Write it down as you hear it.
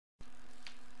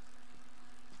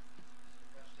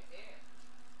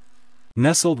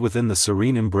Nestled within the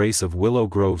serene embrace of Willow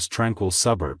Grove's tranquil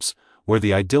suburbs, where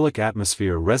the idyllic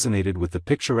atmosphere resonated with the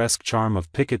picturesque charm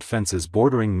of picket fences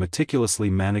bordering meticulously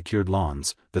manicured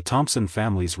lawns, the Thompson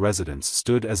family's residence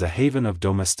stood as a haven of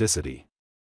domesticity.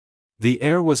 The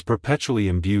air was perpetually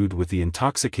imbued with the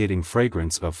intoxicating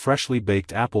fragrance of freshly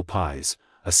baked apple pies,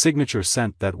 a signature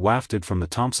scent that wafted from the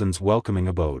Thompsons' welcoming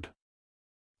abode.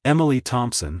 Emily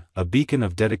Thompson, a beacon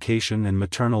of dedication and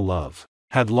maternal love,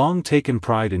 had long taken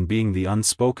pride in being the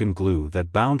unspoken glue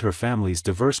that bound her family's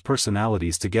diverse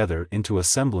personalities together into a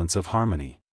semblance of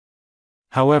harmony.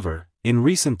 However, in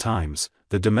recent times,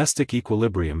 the domestic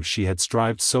equilibrium she had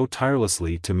strived so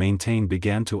tirelessly to maintain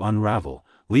began to unravel,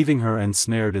 leaving her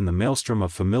ensnared in the maelstrom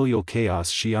of familial chaos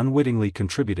she unwittingly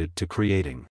contributed to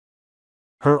creating.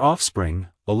 Her offspring,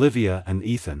 Olivia and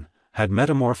Ethan, had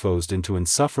metamorphosed into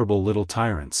insufferable little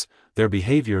tyrants, their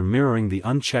behavior mirroring the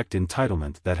unchecked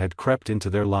entitlement that had crept into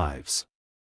their lives.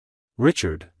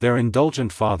 Richard, their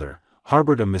indulgent father,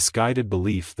 harbored a misguided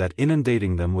belief that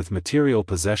inundating them with material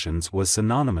possessions was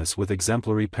synonymous with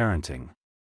exemplary parenting.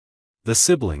 The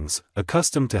siblings,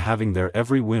 accustomed to having their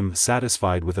every whim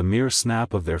satisfied with a mere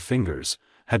snap of their fingers,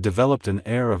 had developed an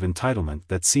air of entitlement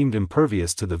that seemed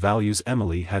impervious to the values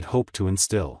Emily had hoped to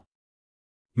instill.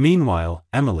 Meanwhile,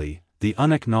 Emily, the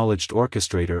unacknowledged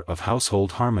orchestrator of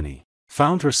household harmony,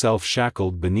 found herself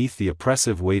shackled beneath the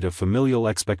oppressive weight of familial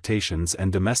expectations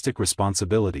and domestic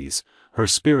responsibilities, her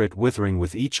spirit withering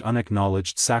with each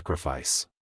unacknowledged sacrifice.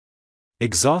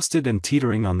 Exhausted and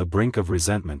teetering on the brink of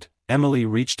resentment, Emily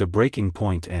reached a breaking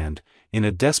point and, in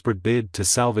a desperate bid to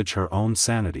salvage her own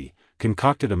sanity,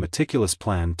 concocted a meticulous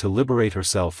plan to liberate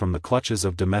herself from the clutches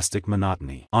of domestic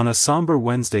monotony. On a somber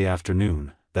Wednesday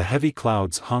afternoon, the heavy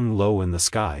clouds hung low in the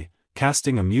sky,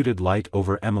 casting a muted light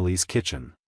over Emily's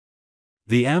kitchen.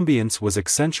 The ambience was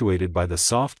accentuated by the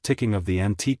soft ticking of the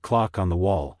antique clock on the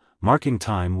wall, marking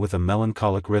time with a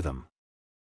melancholic rhythm.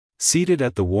 Seated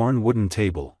at the worn wooden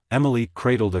table, Emily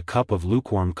cradled a cup of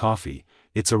lukewarm coffee,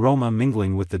 its aroma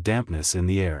mingling with the dampness in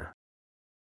the air.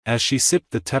 As she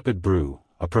sipped the tepid brew,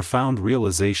 a profound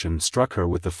realization struck her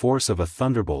with the force of a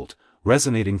thunderbolt,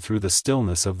 resonating through the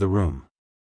stillness of the room.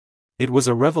 It was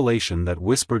a revelation that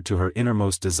whispered to her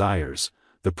innermost desires,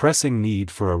 the pressing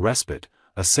need for a respite,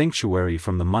 a sanctuary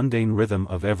from the mundane rhythm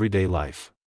of everyday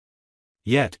life.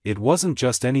 Yet, it wasn't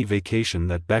just any vacation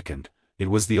that beckoned,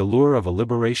 it was the allure of a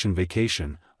liberation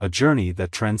vacation, a journey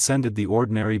that transcended the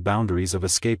ordinary boundaries of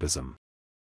escapism.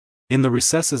 In the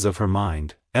recesses of her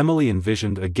mind, Emily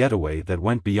envisioned a getaway that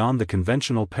went beyond the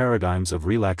conventional paradigms of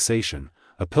relaxation,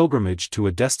 a pilgrimage to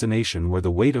a destination where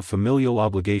the weight of familial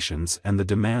obligations and the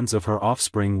demands of her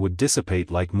offspring would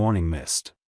dissipate like morning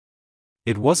mist.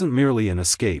 It wasn't merely an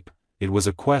escape, it was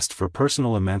a quest for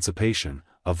personal emancipation,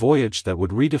 a voyage that would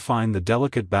redefine the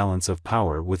delicate balance of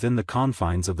power within the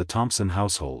confines of the Thompson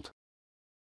household.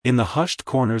 In the hushed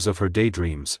corners of her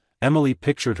daydreams, Emily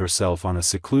pictured herself on a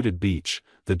secluded beach,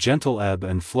 the gentle ebb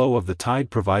and flow of the tide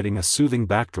providing a soothing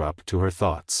backdrop to her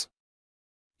thoughts.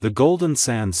 The golden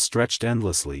sands stretched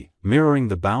endlessly, mirroring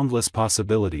the boundless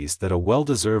possibilities that a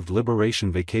well-deserved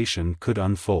liberation vacation could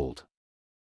unfold.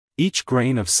 Each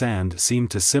grain of sand seemed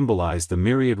to symbolize the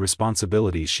myriad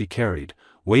responsibilities she carried,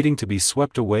 waiting to be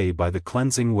swept away by the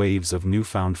cleansing waves of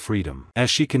newfound freedom.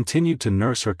 As she continued to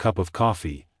nurse her cup of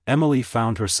coffee, Emily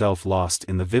found herself lost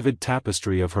in the vivid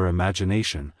tapestry of her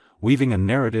imagination, weaving a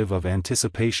narrative of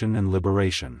anticipation and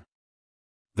liberation.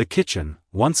 The kitchen,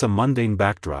 once a mundane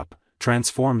backdrop,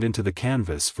 transformed into the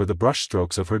canvas for the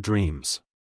brushstrokes of her dreams.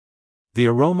 The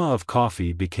aroma of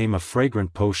coffee became a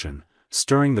fragrant potion,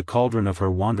 stirring the cauldron of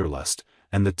her wanderlust,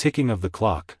 and the ticking of the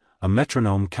clock, a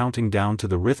metronome counting down to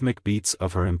the rhythmic beats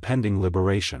of her impending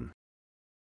liberation.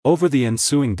 Over the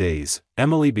ensuing days,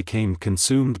 Emily became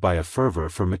consumed by a fervor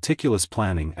for meticulous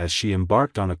planning as she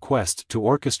embarked on a quest to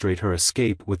orchestrate her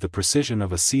escape with the precision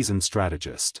of a seasoned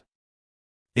strategist.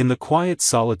 In the quiet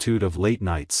solitude of late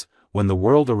nights, when the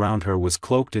world around her was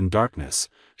cloaked in darkness,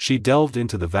 she delved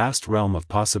into the vast realm of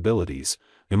possibilities,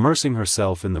 immersing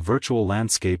herself in the virtual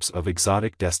landscapes of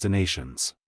exotic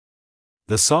destinations.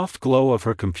 The soft glow of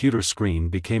her computer screen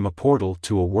became a portal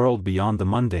to a world beyond the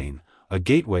mundane, a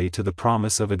gateway to the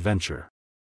promise of adventure.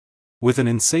 With an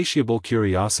insatiable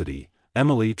curiosity,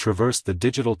 Emily traversed the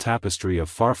digital tapestry of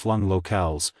far-flung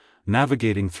locales,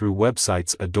 navigating through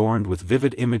websites adorned with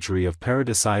vivid imagery of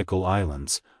paradisiacal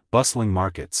islands, bustling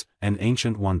markets, and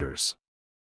ancient wonders.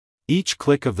 Each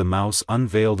click of the mouse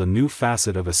unveiled a new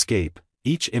facet of escape,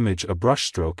 each image a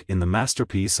brushstroke in the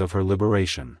masterpiece of her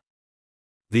liberation.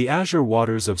 The azure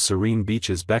waters of serene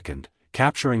beaches beckoned,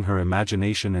 capturing her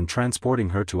imagination and transporting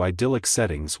her to idyllic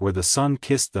settings where the sun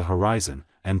kissed the horizon,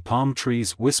 and palm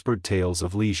trees whispered tales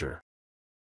of leisure.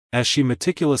 As she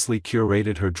meticulously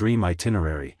curated her dream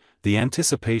itinerary, the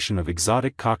anticipation of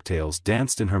exotic cocktails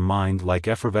danced in her mind like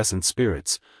effervescent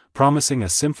spirits, promising a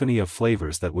symphony of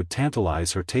flavors that would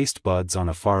tantalize her taste buds on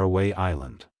a faraway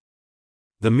island.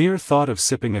 The mere thought of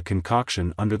sipping a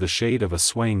concoction under the shade of a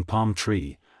swaying palm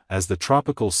tree, as the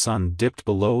tropical sun dipped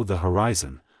below the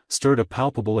horizon, stirred a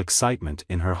palpable excitement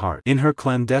in her heart. In her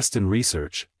clandestine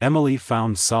research, Emily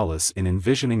found solace in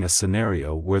envisioning a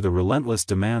scenario where the relentless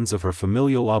demands of her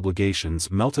familial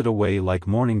obligations melted away like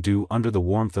morning dew under the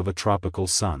warmth of a tropical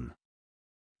sun.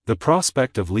 The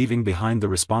prospect of leaving behind the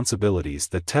responsibilities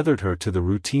that tethered her to the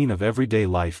routine of everyday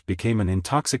life became an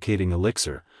intoxicating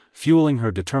elixir, fueling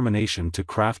her determination to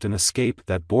craft an escape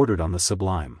that bordered on the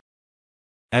sublime.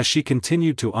 As she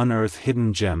continued to unearth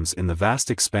hidden gems in the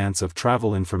vast expanse of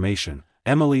travel information,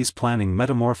 Emily's planning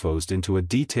metamorphosed into a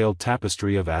detailed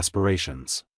tapestry of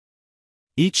aspirations.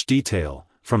 Each detail,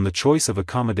 from the choice of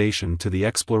accommodation to the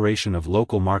exploration of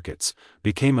local markets,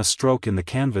 became a stroke in the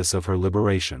canvas of her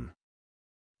liberation.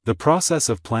 The process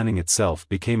of planning itself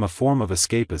became a form of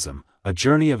escapism, a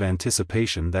journey of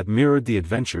anticipation that mirrored the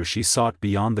adventure she sought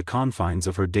beyond the confines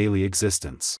of her daily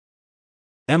existence.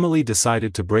 Emily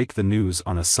decided to break the news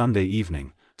on a Sunday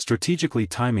evening, strategically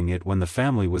timing it when the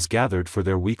family was gathered for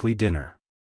their weekly dinner.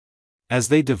 As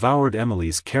they devoured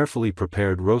Emily's carefully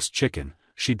prepared roast chicken,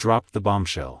 she dropped the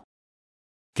bombshell.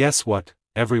 "Guess what,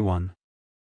 everyone?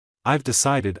 I've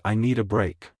decided I need a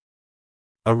break."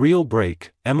 "A real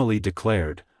break," Emily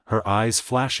declared, her eyes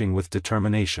flashing with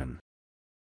determination.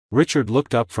 Richard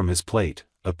looked up from his plate,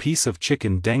 a piece of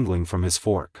chicken dangling from his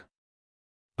fork.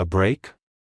 "A break?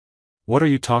 What are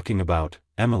you talking about,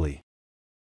 Emily?"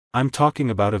 "I'm talking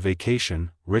about a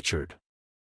vacation, Richard.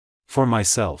 For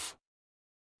myself.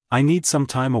 I need some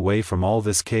time away from all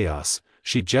this chaos."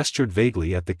 She gestured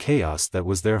vaguely at the chaos that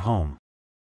was their home.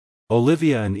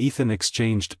 Olivia and Ethan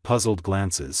exchanged puzzled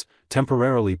glances,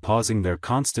 temporarily pausing their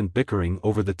constant bickering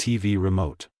over the TV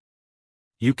remote.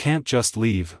 "You can't just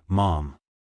leave, Mom.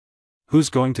 Who's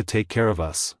going to take care of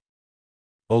us?"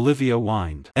 Olivia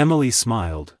whined. Emily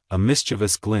smiled, a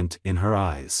mischievous glint in her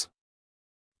eyes.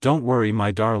 "Don't worry, my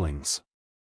darlings.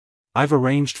 I've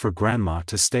arranged for Grandma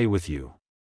to stay with you.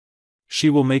 She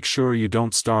will make sure you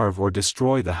don't starve or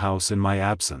destroy the house in my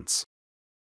absence."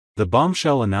 The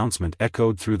bombshell announcement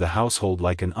echoed through the household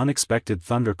like an unexpected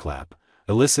thunderclap,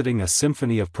 eliciting a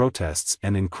symphony of protests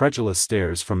and incredulous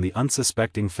stares from the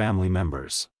unsuspecting family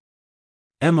members.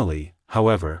 Emily,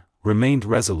 however, remained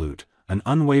resolute, an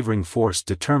unwavering force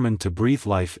determined to breathe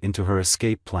life into her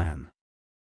escape plan.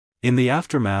 In the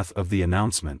aftermath of the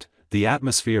announcement, the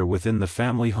atmosphere within the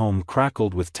family home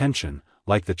crackled with tension,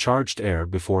 like the charged air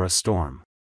before a storm.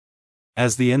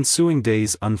 As the ensuing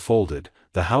days unfolded,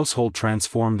 the household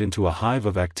transformed into a hive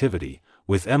of activity,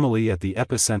 with Emily at the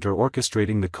epicenter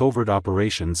orchestrating the covert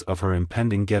operations of her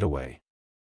impending getaway.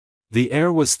 The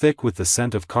air was thick with the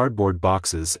scent of cardboard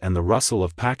boxes and the rustle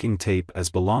of packing tape as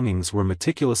belongings were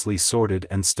meticulously sorted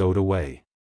and stowed away.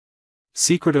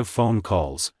 Secretive phone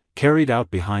calls, carried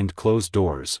out behind closed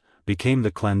doors, became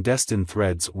the clandestine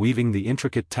threads weaving the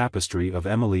intricate tapestry of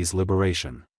Emily's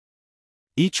liberation.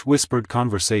 Each whispered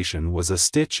conversation was a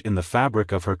stitch in the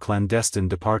fabric of her clandestine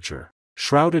departure,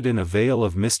 shrouded in a veil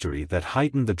of mystery that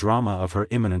heightened the drama of her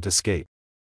imminent escape.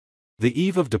 The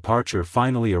eve of departure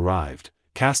finally arrived,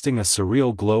 casting a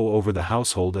surreal glow over the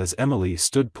household as Emily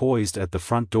stood poised at the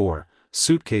front door,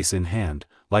 suitcase in hand,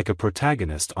 like a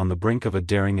protagonist on the brink of a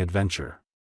daring adventure.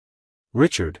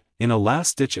 Richard, in a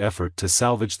last-ditch effort to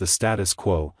salvage the status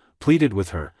quo, pleaded with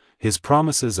her, his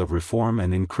promises of reform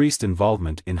and increased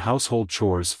involvement in household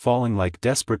chores falling like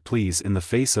desperate pleas in the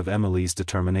face of Emily's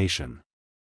determination.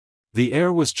 The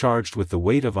air was charged with the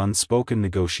weight of unspoken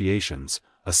negotiations,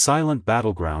 a silent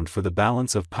battleground for the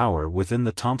balance of power within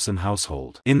the Thompson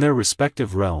household. In their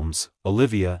respective realms,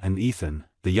 Olivia and Ethan,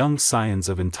 the young scions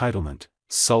of entitlement,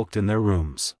 sulked in their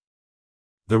rooms.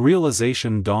 The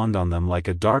realization dawned on them like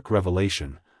a dark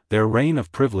revelation: their reign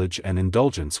of privilege and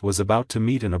indulgence was about to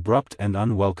meet an abrupt and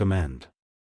unwelcome end.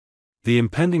 The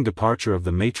impending departure of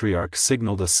the matriarch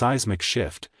signaled a seismic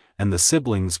shift, and the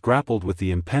siblings grappled with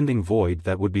the impending void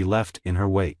that would be left in her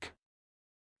wake.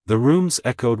 The rooms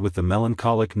echoed with the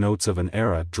melancholic notes of an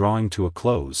era drawing to a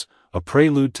close, a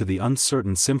prelude to the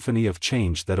uncertain symphony of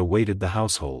change that awaited the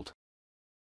household.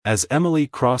 As Emily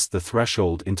crossed the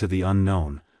threshold into the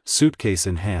unknown, suitcase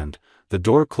in hand, the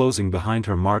door closing behind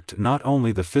her marked not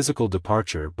only the physical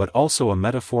departure but also a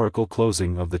metaphorical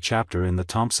closing of the chapter in the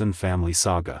Thompson family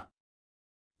saga.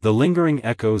 The lingering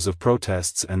echoes of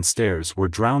protests and stares were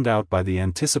drowned out by the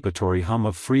anticipatory hum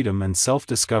of freedom and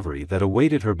self-discovery that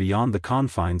awaited her beyond the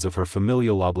confines of her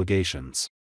familial obligations.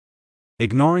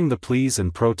 Ignoring the pleas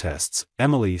and protests,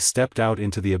 Emily stepped out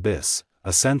into the abyss,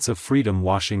 a sense of freedom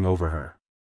washing over her.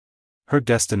 Her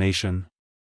destination?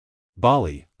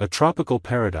 Bali, a tropical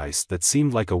paradise that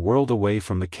seemed like a world away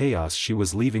from the chaos she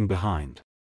was leaving behind.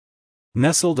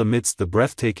 Nestled amidst the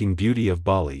breathtaking beauty of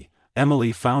Bali,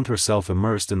 Emily found herself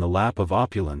immersed in the lap of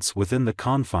opulence within the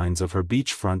confines of her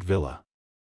beachfront villa.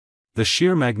 The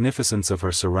sheer magnificence of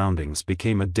her surroundings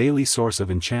became a daily source of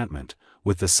enchantment,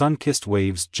 with the sun-kissed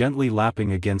waves gently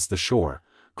lapping against the shore,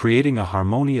 creating a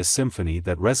harmonious symphony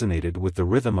that resonated with the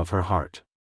rhythm of her heart.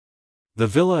 The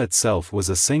villa itself was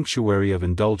a sanctuary of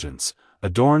indulgence,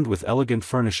 adorned with elegant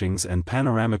furnishings and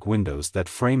panoramic windows that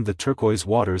framed the turquoise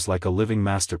waters like a living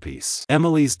masterpiece.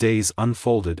 Emily's days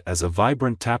unfolded as a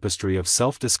vibrant tapestry of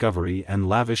self-discovery and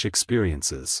lavish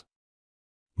experiences.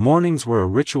 Mornings were a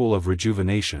ritual of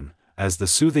rejuvenation, as the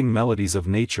soothing melodies of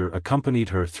nature accompanied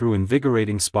her through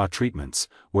invigorating spa treatments,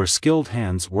 where skilled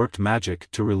hands worked magic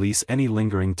to release any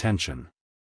lingering tension.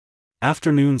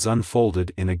 Afternoons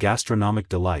unfolded in a gastronomic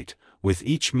delight, with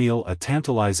each meal a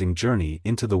tantalizing journey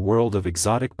into the world of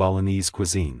exotic Balinese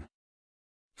cuisine.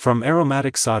 From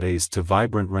aromatic sautés to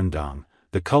vibrant rendang,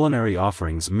 the culinary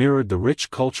offerings mirrored the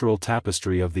rich cultural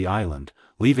tapestry of the island,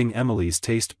 leaving Emily's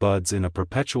taste buds in a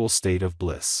perpetual state of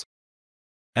bliss.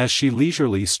 As she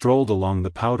leisurely strolled along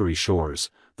the powdery shores,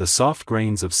 the soft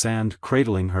grains of sand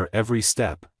cradling her every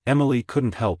step, Emily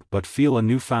couldn't help but feel a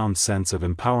newfound sense of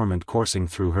empowerment coursing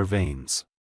through her veins.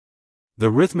 The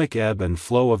rhythmic ebb and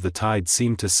flow of the tide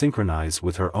seemed to synchronize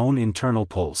with her own internal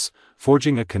pulse,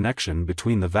 forging a connection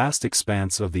between the vast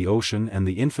expanse of the ocean and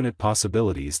the infinite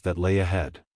possibilities that lay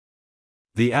ahead.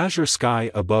 The azure sky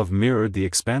above mirrored the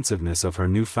expansiveness of her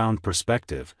newfound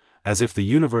perspective, as if the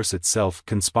universe itself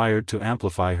conspired to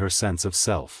amplify her sense of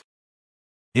self.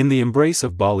 In the embrace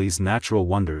of Bali's natural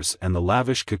wonders and the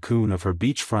lavish cocoon of her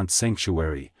beachfront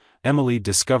sanctuary, Emily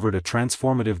discovered a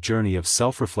transformative journey of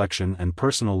self-reflection and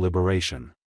personal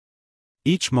liberation.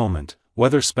 Each moment,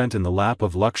 whether spent in the lap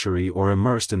of luxury or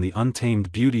immersed in the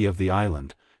untamed beauty of the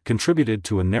island, contributed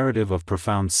to a narrative of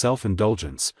profound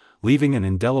self-indulgence, leaving an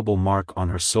indelible mark on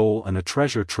her soul and a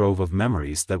treasure trove of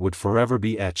memories that would forever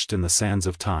be etched in the sands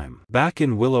of time. Back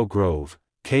in Willow Grove,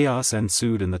 chaos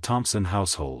ensued in the Thompson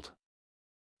household.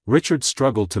 Richard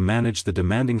struggled to manage the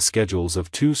demanding schedules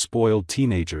of two spoiled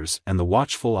teenagers and the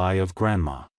watchful eye of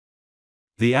Grandma.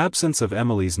 The absence of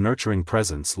Emily's nurturing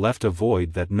presence left a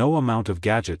void that no amount of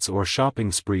gadgets or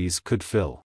shopping sprees could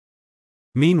fill.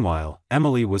 Meanwhile,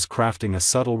 Emily was crafting a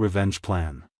subtle revenge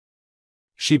plan.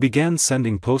 She began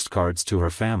sending postcards to her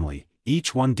family,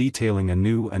 each one detailing a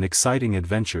new and exciting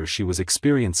adventure she was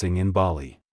experiencing in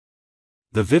Bali.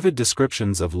 The vivid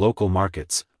descriptions of local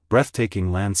markets,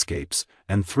 breathtaking landscapes,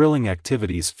 and thrilling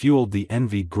activities fueled the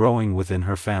envy growing within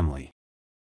her family.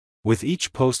 With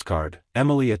each postcard,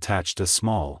 Emily attached a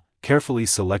small, carefully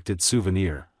selected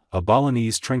souvenir, a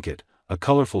Balinese trinket, a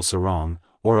colorful sarong,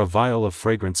 or a vial of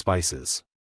fragrant spices.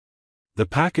 The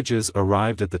packages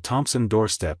arrived at the Thompson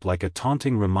doorstep like a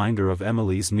taunting reminder of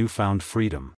Emily's newfound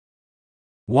freedom.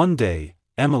 One day,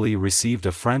 Emily received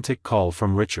a frantic call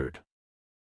from Richard.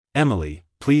 "Emily,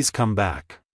 please come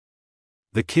back.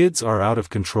 The kids are out of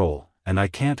control, and I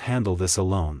can't handle this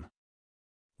alone.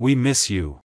 We miss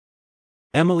you."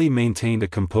 Emily maintained a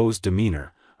composed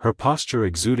demeanor, her posture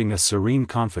exuding a serene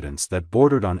confidence that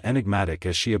bordered on enigmatic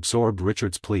as she absorbed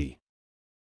Richard's plea.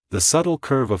 The subtle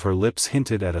curve of her lips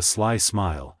hinted at a sly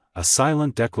smile, a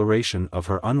silent declaration of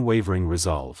her unwavering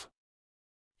resolve.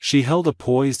 She held a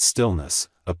poised stillness,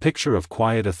 a picture of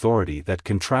quiet authority that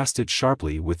contrasted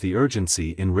sharply with the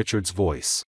urgency in Richard's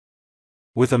voice.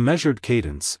 With a measured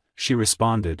cadence, she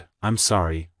responded, "I'm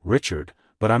sorry, Richard,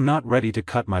 but I'm not ready to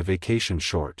cut my vacation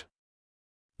short.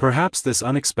 Perhaps this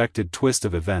unexpected twist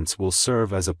of events will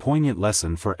serve as a poignant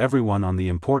lesson for everyone on the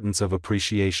importance of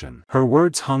appreciation." Her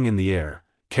words hung in the air,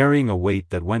 carrying a weight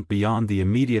that went beyond the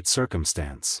immediate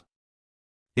circumstance.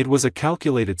 It was a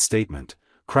calculated statement,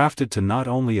 crafted to not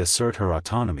only assert her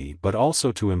autonomy but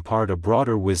also to impart a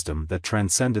broader wisdom that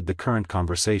transcended the current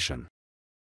conversation.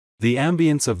 The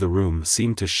ambience of the room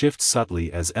seemed to shift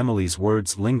subtly as Emily's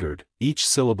words lingered, each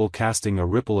syllable casting a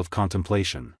ripple of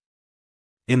contemplation.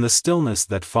 In the stillness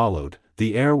that followed,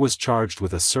 the air was charged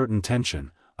with a certain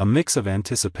tension, a mix of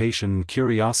anticipation and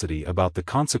curiosity about the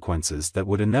consequences that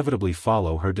would inevitably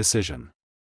follow her decision.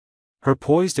 Her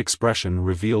poised expression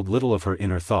revealed little of her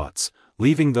inner thoughts,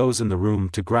 leaving those in the room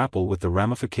to grapple with the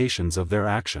ramifications of their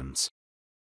actions.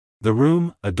 The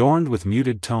room, adorned with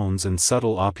muted tones and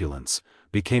subtle opulence,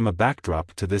 became a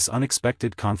backdrop to this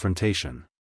unexpected confrontation.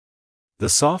 The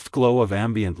soft glow of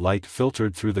ambient light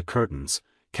filtered through the curtains,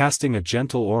 casting a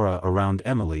gentle aura around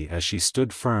Emily as she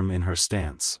stood firm in her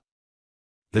stance.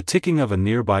 The ticking of a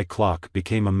nearby clock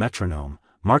became a metronome,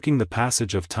 marking the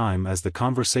passage of time as the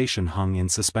conversation hung in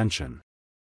suspension.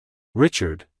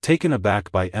 Richard, taken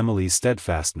aback by Emily's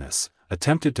steadfastness,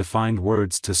 attempted to find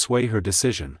words to sway her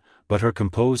decision, but her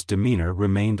composed demeanor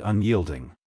remained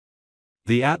unyielding.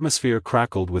 The atmosphere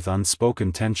crackled with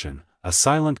unspoken tension, a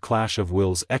silent clash of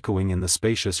wills echoing in the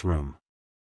spacious room.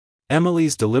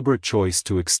 Emily's deliberate choice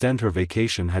to extend her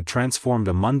vacation had transformed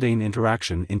a mundane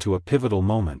interaction into a pivotal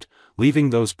moment, leaving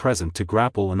those present to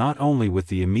grapple not only with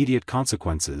the immediate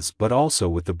consequences but also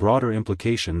with the broader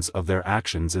implications of their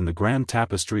actions in the grand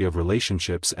tapestry of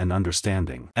relationships and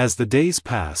understanding. As the days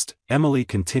passed, Emily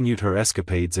continued her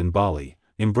escapades in Bali,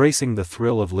 embracing the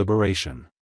thrill of liberation.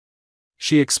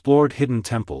 She explored hidden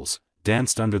temples,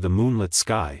 danced under the moonlit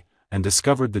sky, and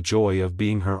discovered the joy of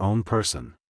being her own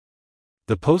person.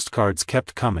 The postcards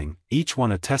kept coming, each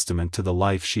one a testament to the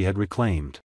life she had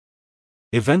reclaimed.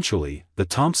 Eventually, the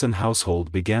Thompson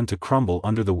household began to crumble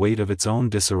under the weight of its own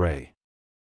disarray.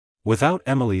 Without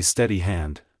Emily's steady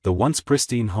hand, the once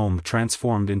pristine home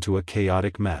transformed into a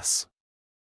chaotic mess.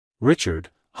 Richard,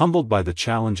 humbled by the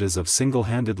challenges of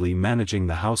single-handedly managing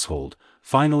the household,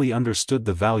 finally understood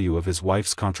the value of his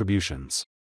wife's contributions.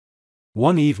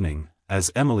 One evening,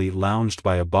 as Emily lounged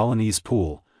by a Balinese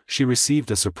pool, she received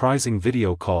a surprising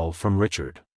video call from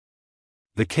Richard.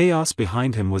 The chaos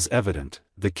behind him was evident,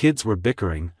 the kids were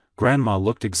bickering, Grandma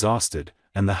looked exhausted,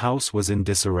 and the house was in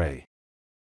disarray.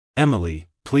 "Emily,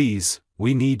 please,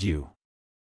 we need you.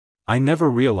 I never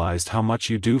realized how much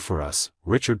you do for us,"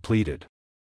 Richard pleaded.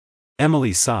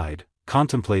 Emily sighed,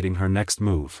 contemplating her next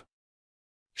move.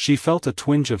 She felt a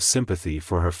twinge of sympathy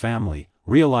for her family,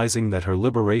 realizing that her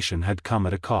liberation had come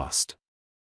at a cost.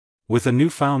 With a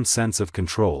newfound sense of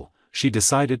control, she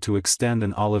decided to extend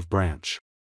an olive branch.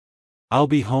 "I'll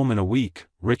be home in a week,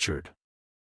 Richard.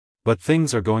 But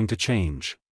things are going to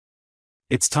change.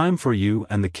 It's time for you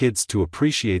and the kids to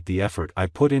appreciate the effort I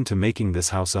put into making this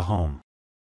house a home."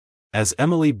 As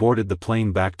Emily boarded the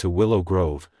plane back to Willow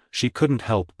Grove, she couldn't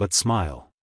help but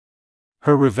smile.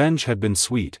 Her revenge had been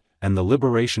sweet, and the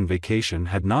liberation vacation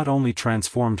had not only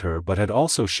transformed her but had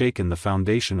also shaken the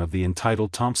foundation of the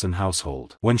entitled Thompson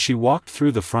household. When she walked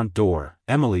through the front door,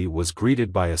 Emily was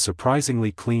greeted by a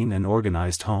surprisingly clean and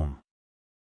organized home.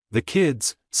 The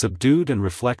kids, subdued and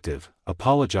reflective,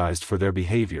 apologized for their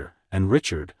behavior, and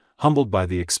Richard, humbled by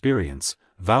the experience,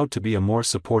 vowed to be a more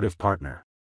supportive partner.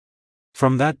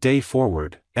 From that day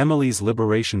forward, Emily's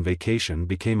liberation vacation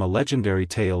became a legendary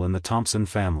tale in the Thompson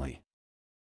family.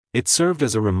 It served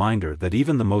as a reminder that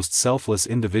even the most selfless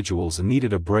individuals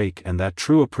needed a break and that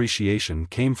true appreciation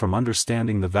came from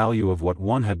understanding the value of what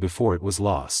one had before it was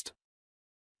lost.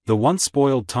 The once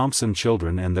spoiled Thompson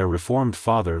children and their reformed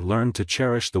father learned to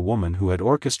cherish the woman who had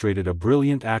orchestrated a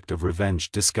brilliant act of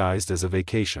revenge disguised as a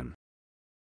vacation.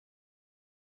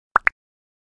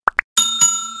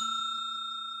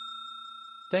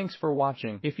 Thanks for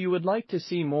watching. If you would like to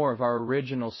see more of our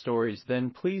original stories, then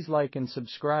please like and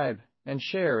subscribe, and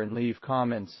share and leave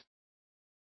comments.